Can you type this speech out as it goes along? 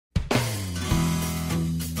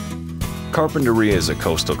Carpinteria is a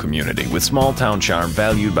coastal community with small-town charm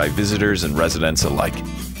valued by visitors and residents alike.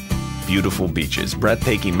 Beautiful beaches,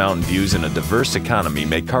 breathtaking mountain views, and a diverse economy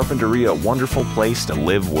make Carpinteria a wonderful place to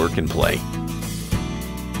live, work, and play.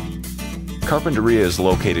 Carpinteria is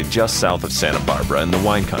located just south of Santa Barbara in the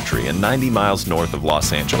wine country and 90 miles north of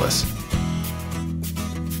Los Angeles.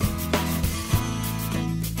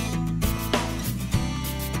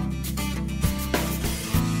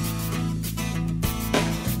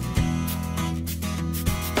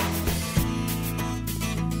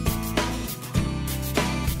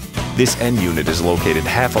 This end unit is located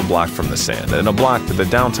half a block from the sand and a block to the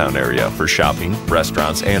downtown area for shopping,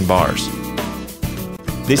 restaurants, and bars.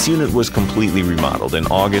 This unit was completely remodeled in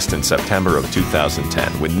August and September of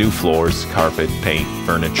 2010 with new floors, carpet, paint,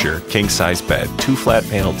 furniture, king-size bed, 2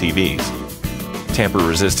 flat-panel TVs,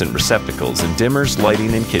 tamper-resistant receptacles, and dimmers,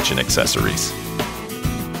 lighting, and kitchen accessories.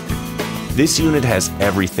 This unit has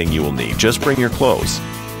everything you will need. Just bring your clothes.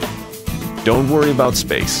 Don't worry about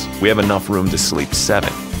space. We have enough room to sleep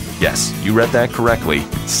 7. Yes, you read that correctly,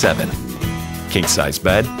 7. King-size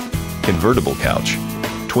bed, convertible couch,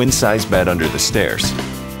 twin-size bed under the stairs,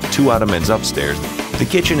 2 ottomans upstairs. The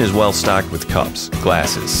kitchen is well stocked with cups,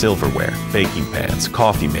 glasses, silverware, baking pans,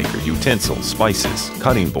 coffee maker, utensils, spices,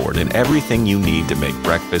 cutting board, and everything you need to make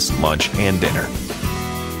breakfast, lunch, and dinner.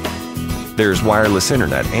 There's wireless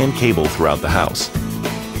internet and cable throughout the house.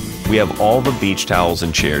 We have all the beach towels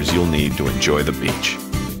and chairs you'll need to enjoy the beach.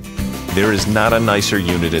 There is not a nicer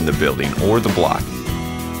unit in the building or the block.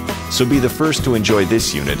 So be the first to enjoy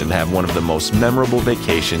this unit and have one of the most memorable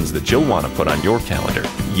vacations that you'll want to put on your calendar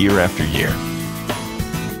year after year.